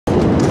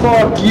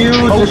Fuck you,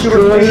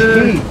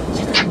 destroyer!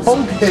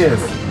 Hold him!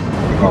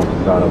 Oh,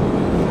 got him.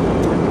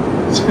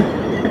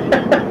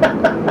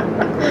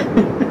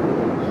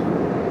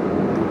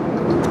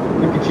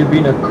 Look at you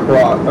being a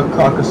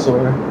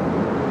Crocosaur.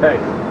 Hey.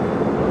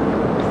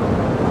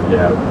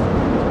 Yeah.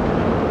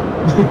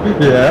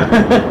 Yeah.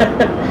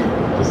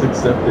 Just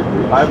accept it,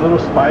 dude. I have little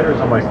spiders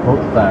on my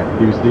smokestack.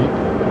 Do you see?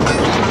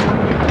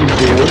 You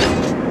do?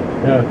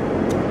 Yeah.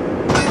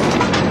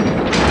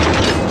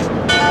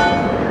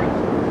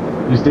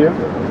 You see him?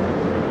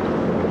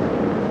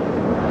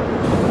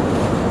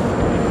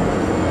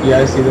 Yeah,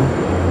 I see them.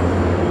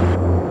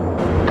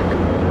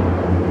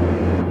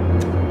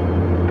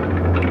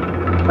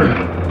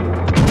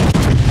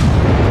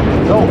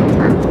 No!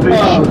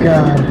 Fish. Oh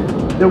god.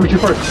 No, we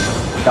shoot first.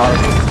 Got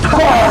him.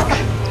 Fuck!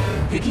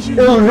 It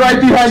was right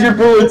behind your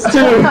bullets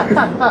too!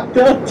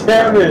 God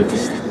damn it!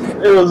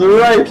 It was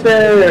right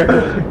there!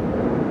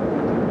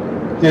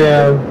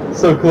 Damn,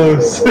 so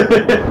close.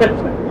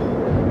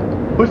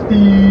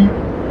 Pussy!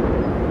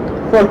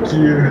 Fuck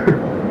you.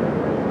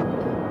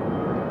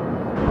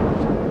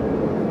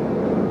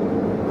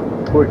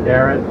 Quick,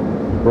 Aaron.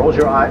 Roll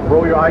your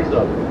eyes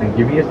up and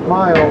give me a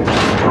smile.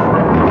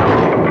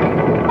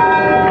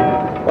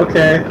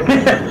 Okay.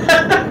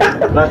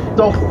 That's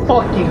so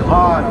fucking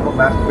hot. I'm gonna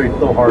masturbate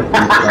so hard to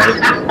these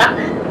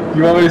guys.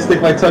 You want me to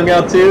stick my tongue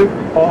out too?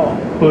 Oh,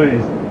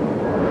 please.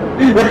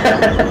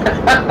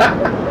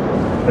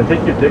 And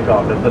take your dick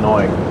off, that's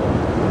annoying.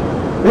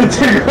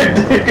 Take my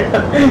dick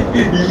out.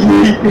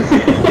 Yeet.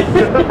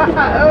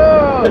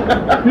 Oh,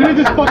 you didn't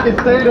just fucking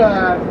say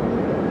that.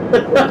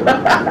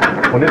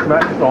 When this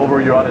match is over,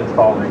 you're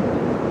uninstalling.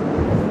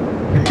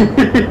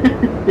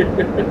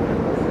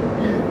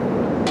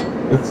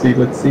 Let's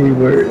see,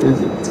 where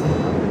is it?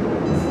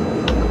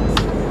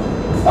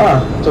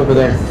 Ah, it's over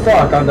there.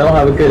 Fuck, I don't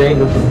have a good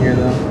angle from here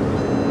though.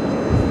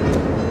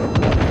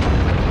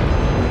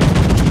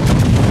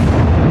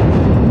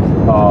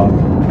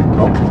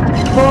 Nope.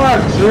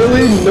 Fuck,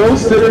 really? No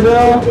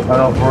Citadel? I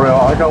know, for real,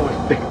 I got with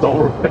thick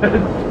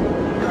overhead.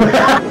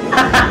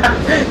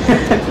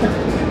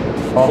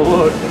 Oh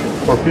look,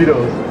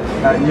 torpedoes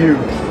at you.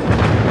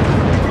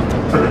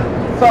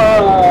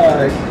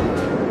 Fuck!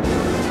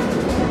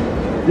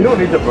 You don't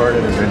need to burn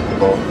it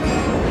invincible.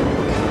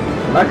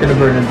 I'm not gonna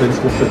burn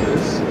invincible for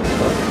this.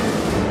 Fuck.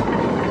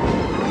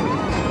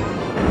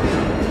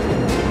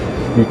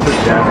 You took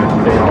damage,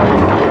 stay on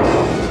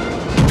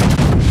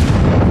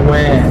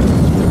When?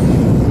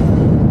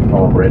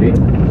 already.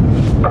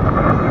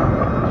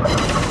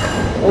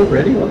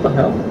 Already? What the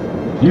hell?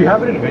 Do you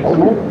have it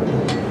invincible?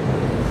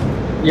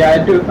 Yeah,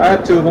 I do. I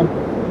have two of them.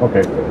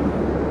 Okay.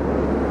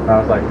 I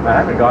was like, I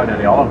haven't gotten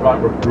any. All I've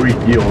gotten were 3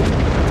 heals.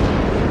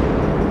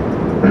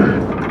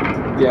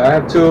 Yeah, I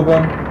have two of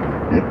them.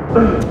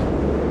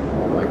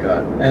 Oh my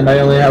god. And I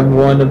only have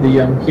one of the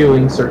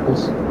healing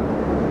circles.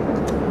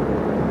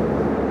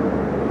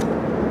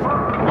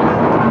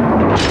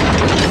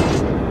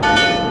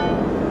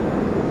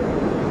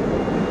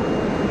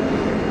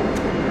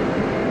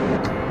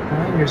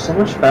 Ryan, you're so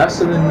much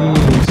faster than me.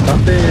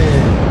 Stop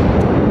it.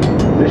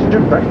 This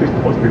ship's actually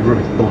supposed to be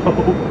really slow.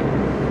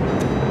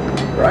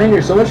 Ryan,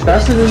 you're so much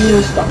faster than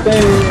me. Stop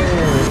it.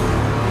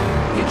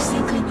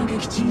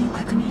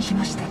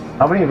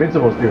 How many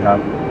invincibles do you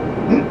have?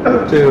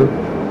 Two.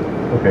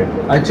 Okay.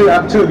 I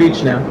have two of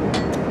each now.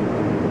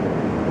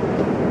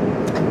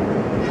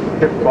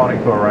 Keep spawning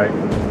to our right.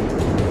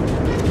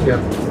 Yep.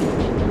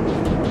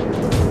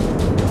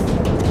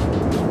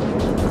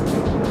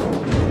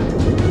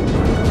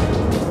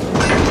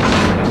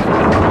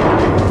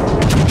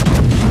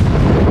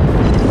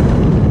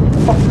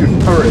 Fuck your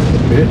turret,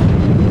 bitch.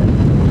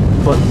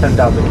 Plus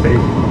 10,000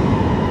 base.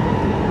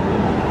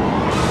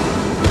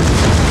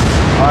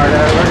 Alright,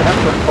 ready to have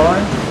some fun?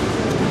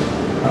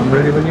 I'm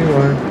ready when you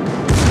are.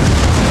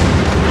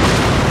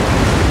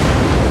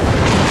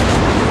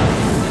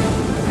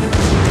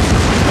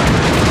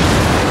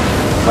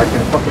 I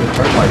can fucking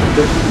turn like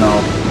this. No,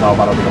 I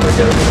don't think I'm gonna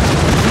get it.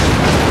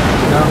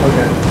 No?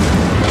 Okay.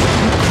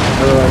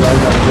 Oh, I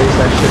got to base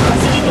that shit on.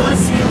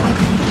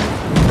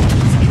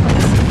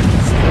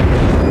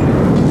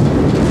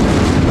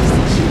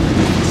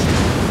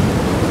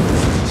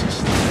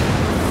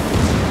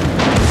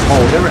 Oh,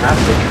 we never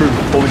asked the truth.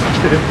 Holy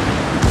shit.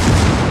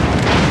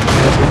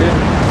 Yes, we did.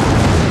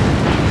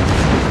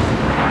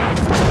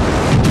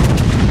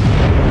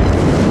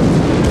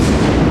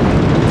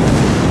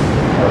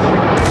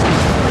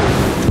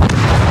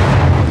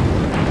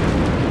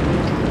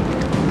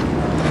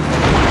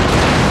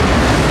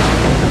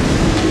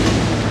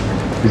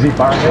 Is he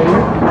firing at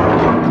you?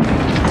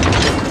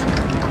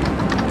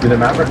 Did the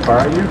Maverick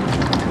fire at you?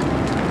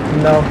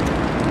 No.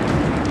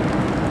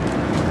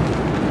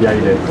 Yeah, he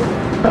did.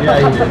 Yeah,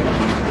 he did.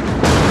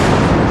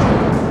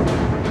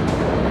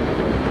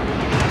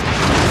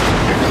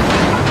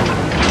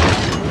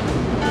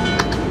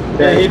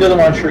 Yeah, he doesn't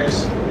want trees.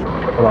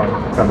 Hold on,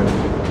 coming.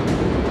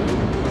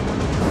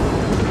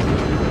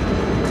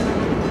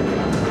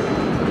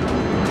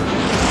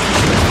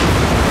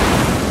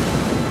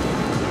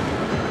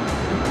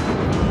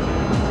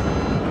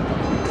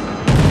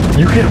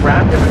 You can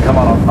ram him and come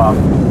out on top.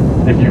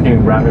 If you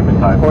can ram him in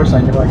time. Of course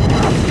I can. Like. I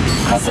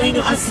don't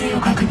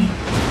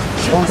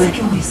think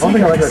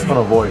I like that ton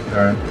of voice,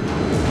 Aaron.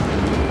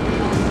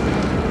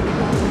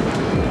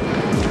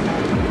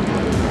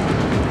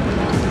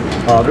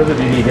 Oh, there's a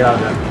DD. Get out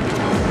of there.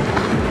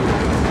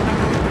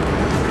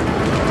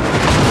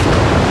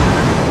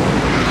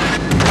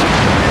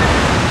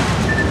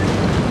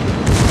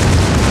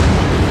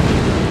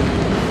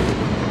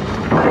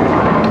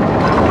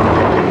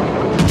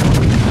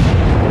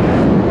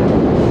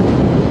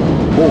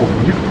 Oh,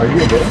 are you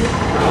gonna get him?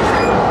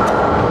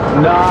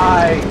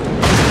 Nice!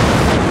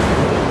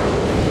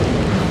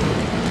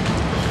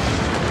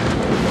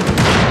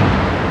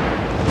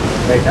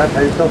 Hey, can I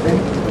tell you something?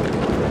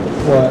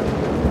 What?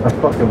 I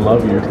fucking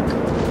love you.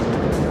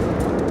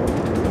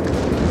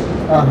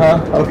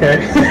 Okay.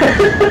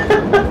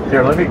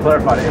 Here, let me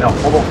clarify it in a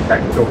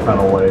homosexual kind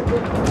of way.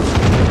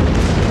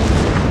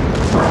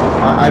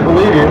 I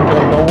believe you,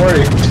 don't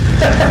worry.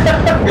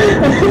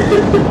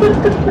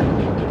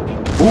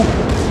 Ooh,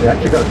 they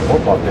actually got a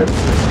smoke off there.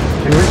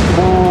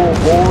 Invincible,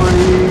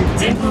 void,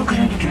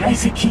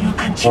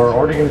 or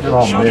already into the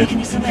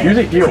mid. Use a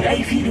heal.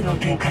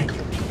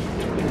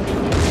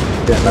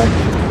 Yeah, nice.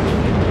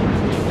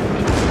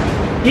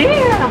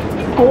 Yeah!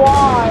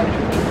 Squad!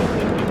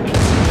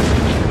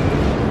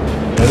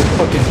 Yeah, this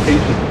fucking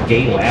face is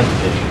gay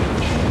lasted.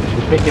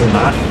 Let's make him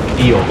not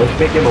steel. Let's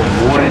make him a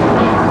wooden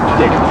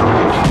stick.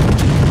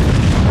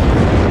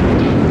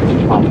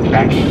 I'm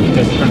back. He's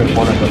just turn the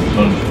corner and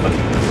go.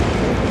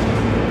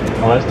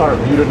 When I start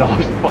muting, I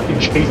was fucking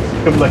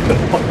chasing him like a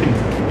fucking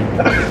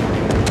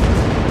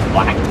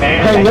black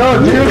man. I know,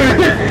 dude.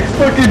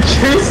 Fucking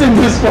chasing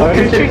this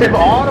fucking. He's chasing him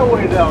all the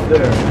way down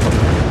there.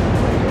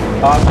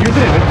 Use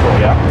it in intro,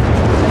 yeah.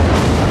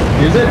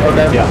 Use it?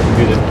 Okay. Yeah,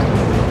 use it.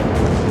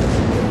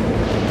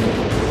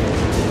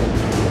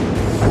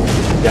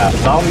 Yeah,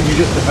 not only you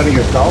just defending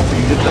yourself, but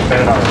you just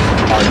defended our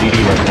DD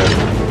right there.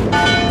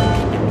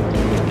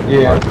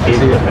 Yeah, I see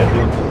it.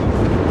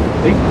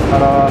 See?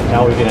 Ta-da!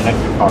 Now we get an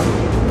extra card.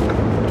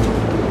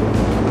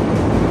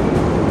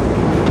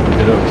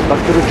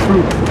 Stuck to the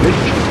truth,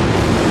 bitch.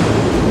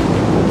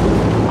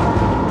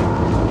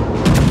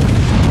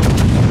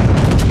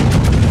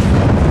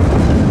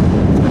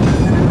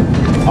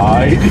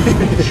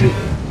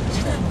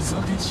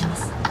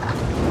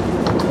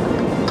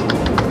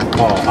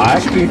 Oh, I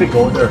actually need to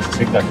go in there and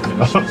pick that shit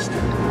up.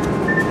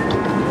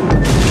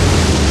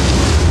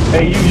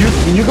 Hey,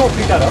 can you go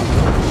pick that up?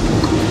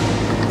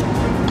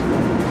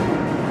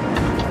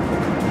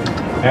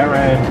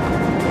 Aaron,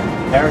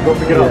 go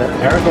pick it up.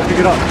 Aaron, go pick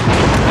it up.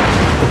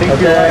 The thing's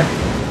behind.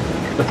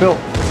 The fill.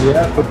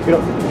 Yeah. Go pick it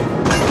up.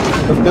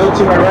 The fill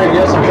to my right,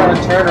 yes, I'm trying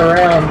to turn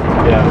around.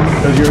 Yeah,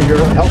 because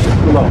your health is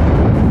too low.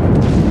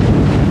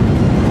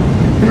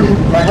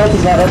 My health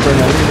is not up right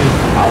now.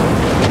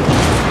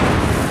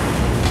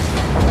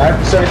 I have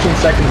 17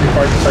 seconds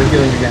before I can start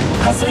healing again.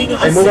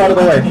 Hey, move out of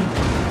the way.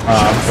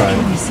 I'm trying.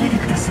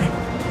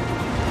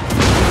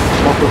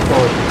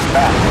 Crocosaur is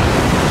fast.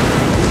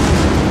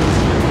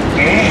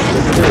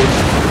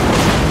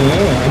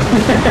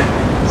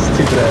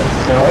 Stupid ass.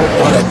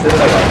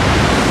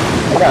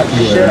 I got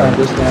shit on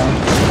just now.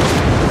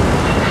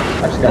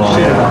 I just got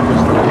shit on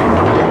just now.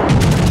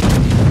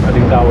 I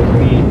think that was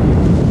me.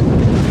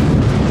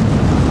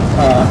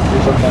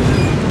 You're so funny.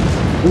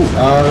 Ooh.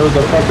 It was a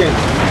fucking...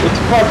 It's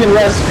fucking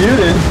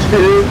Rasputin,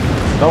 dude.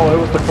 No, it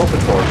was the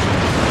Crocosaur.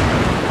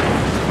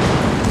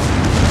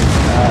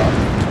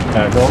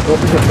 Yeah, go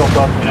pick yourself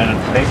up, and at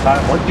the same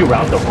time, once you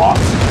round the rock,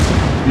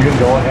 you can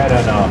go ahead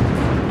and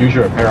use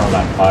your repair on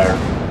that fire.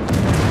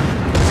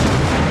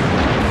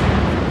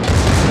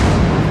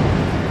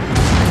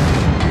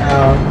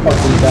 Ow, I'm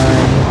fucking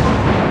dying.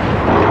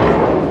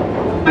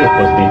 You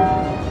pussy.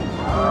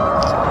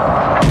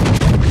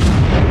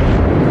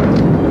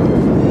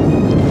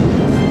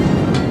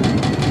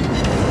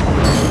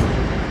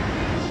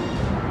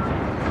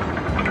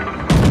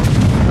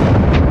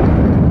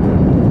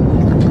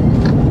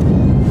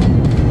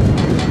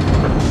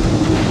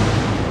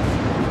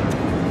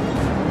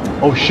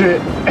 Oh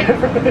shit!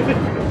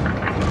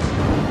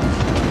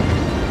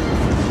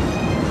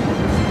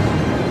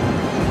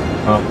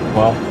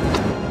 Well.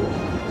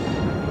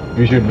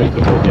 Use your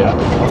invincible, yeah.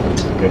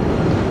 Okay.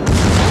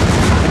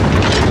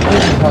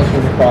 How's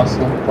really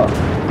possible? Fuck.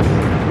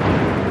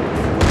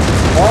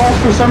 Oh,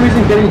 for some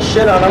reason getting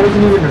shit on, I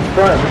wasn't even in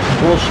front, which is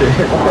bullshit.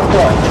 What the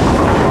fuck?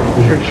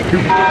 You're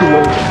too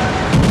low.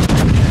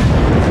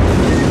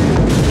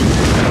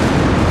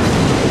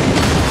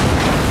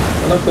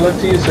 Look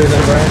to you, sir,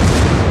 then, Brian.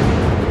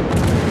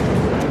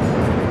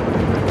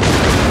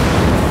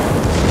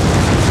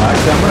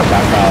 Actually, I'm gonna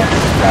back out and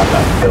grab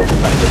that kill.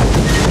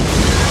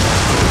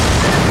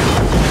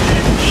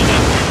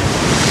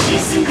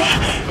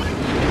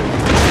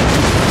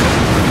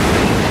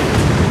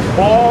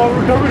 Oh, we're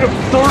recovering a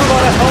third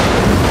amount of health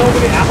and there's so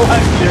many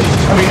allies here.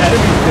 I mean,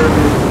 enemies here,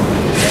 dude.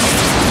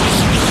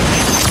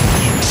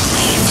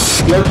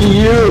 Lucky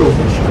you!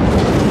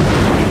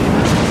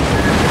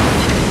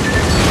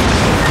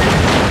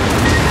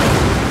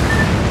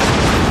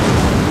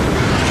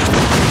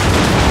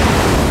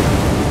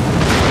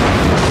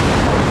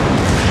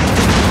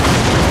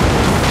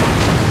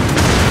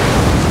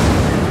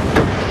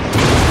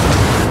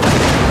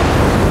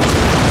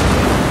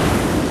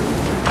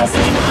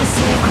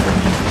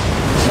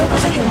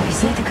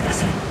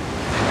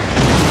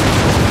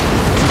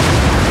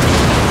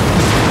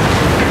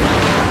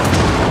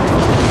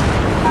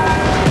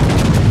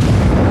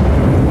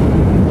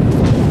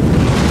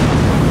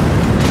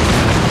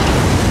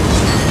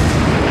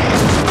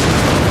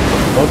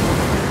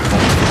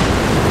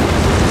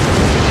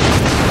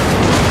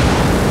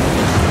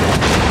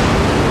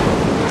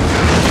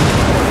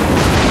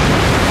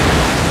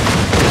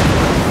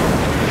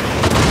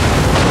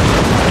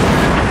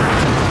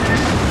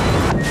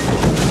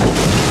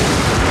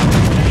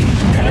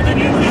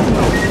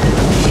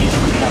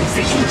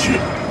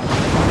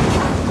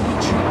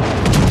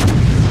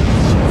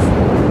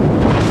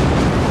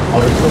 Oh,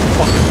 they're so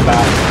fucking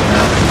fast,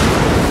 man.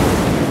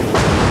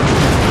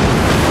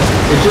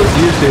 It's just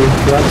you two,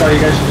 so that's why you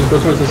guys should just go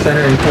towards the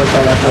center and push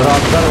all that I'm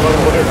stuff. trying to run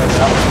away right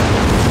now.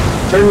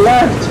 Turn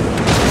left!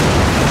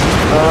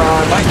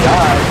 I might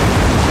die.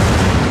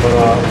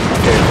 But,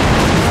 okay.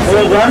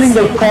 Well, rounding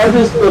the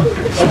farthest of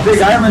a big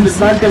island is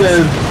not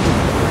gonna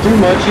do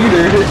much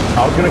either.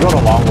 I was gonna go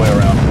the long way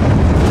around.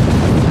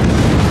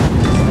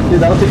 Dude,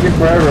 that'll take you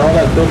forever. All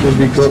that build will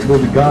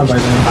be gone by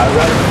then. I'd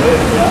rather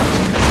live, yeah.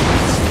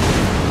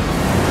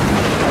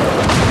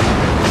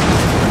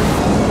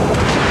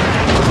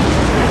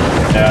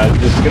 Yeah,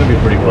 this is gonna be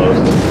pretty close.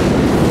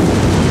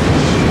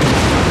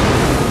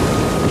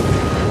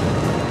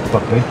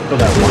 Fuck me. Kill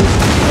that one.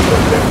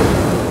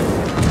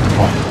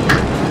 Oh,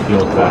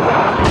 heals back.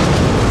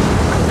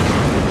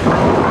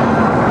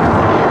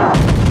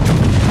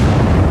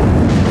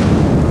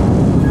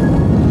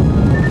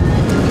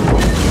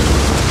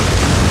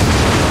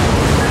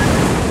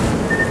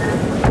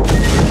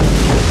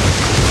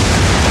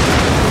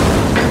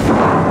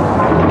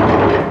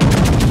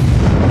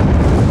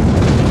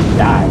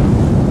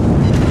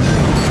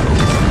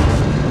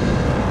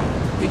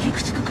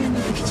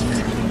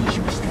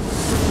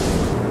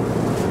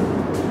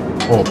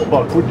 Oh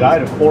fuck, who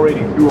died at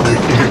 482 over here?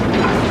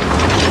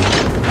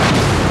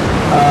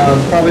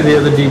 Probably the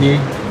other DD.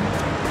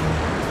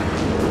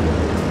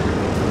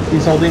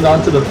 He's holding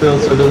on to the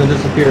field so it doesn't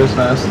disappear as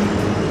fast.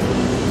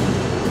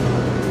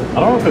 I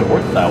don't know if it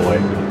works that way.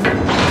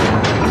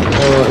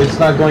 It's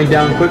not going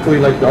down quickly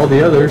like all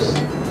the others.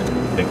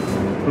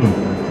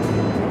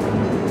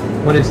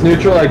 When it's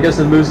neutral, I guess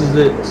it loses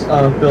its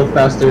field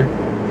faster.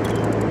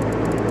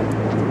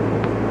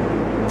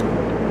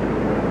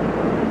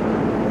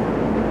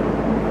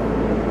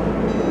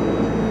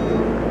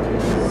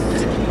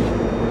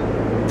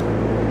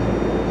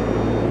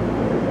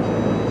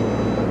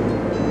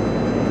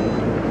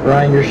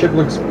 Ryan, your ship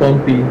looks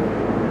bumpy.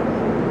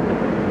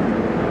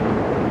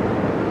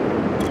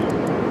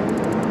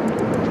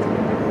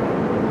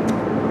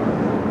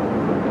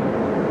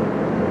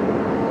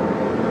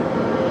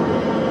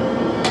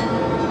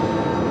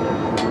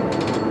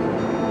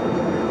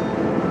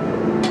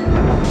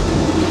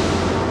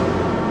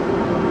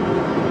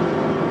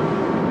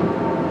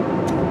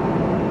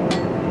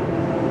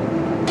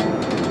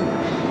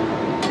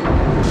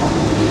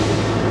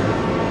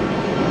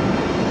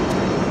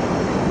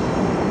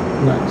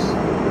 Nice.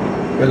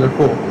 You guys are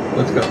cool.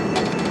 Let's go.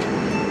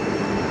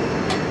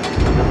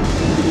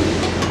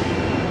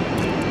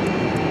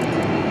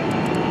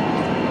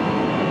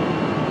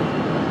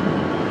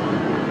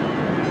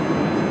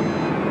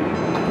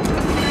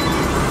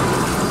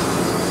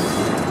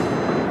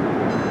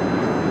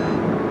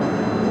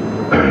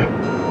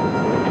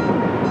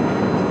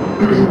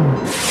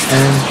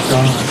 And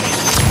gone.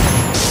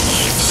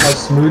 How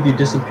smooth you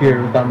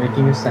disappear without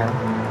making a sound.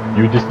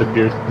 You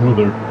disappear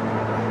smoother.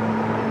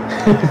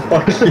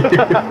 Fuck you.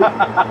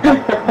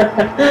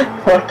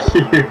 Fuck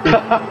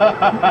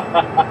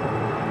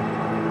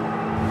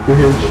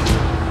you.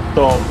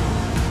 So,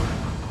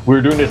 we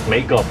were doing this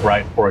makeup,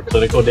 right, for a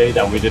clinical day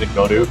that we didn't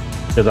go to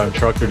because our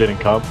instructor didn't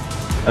come.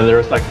 And there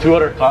was like 2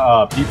 other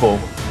people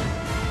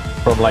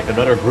from like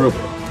another group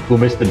who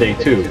missed the day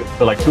too.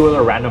 So like 2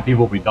 other random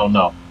people we don't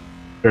know.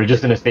 They're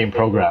just in the same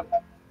program.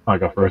 I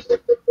go first.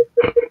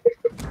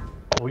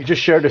 We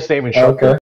just shared the same instructor. Okay.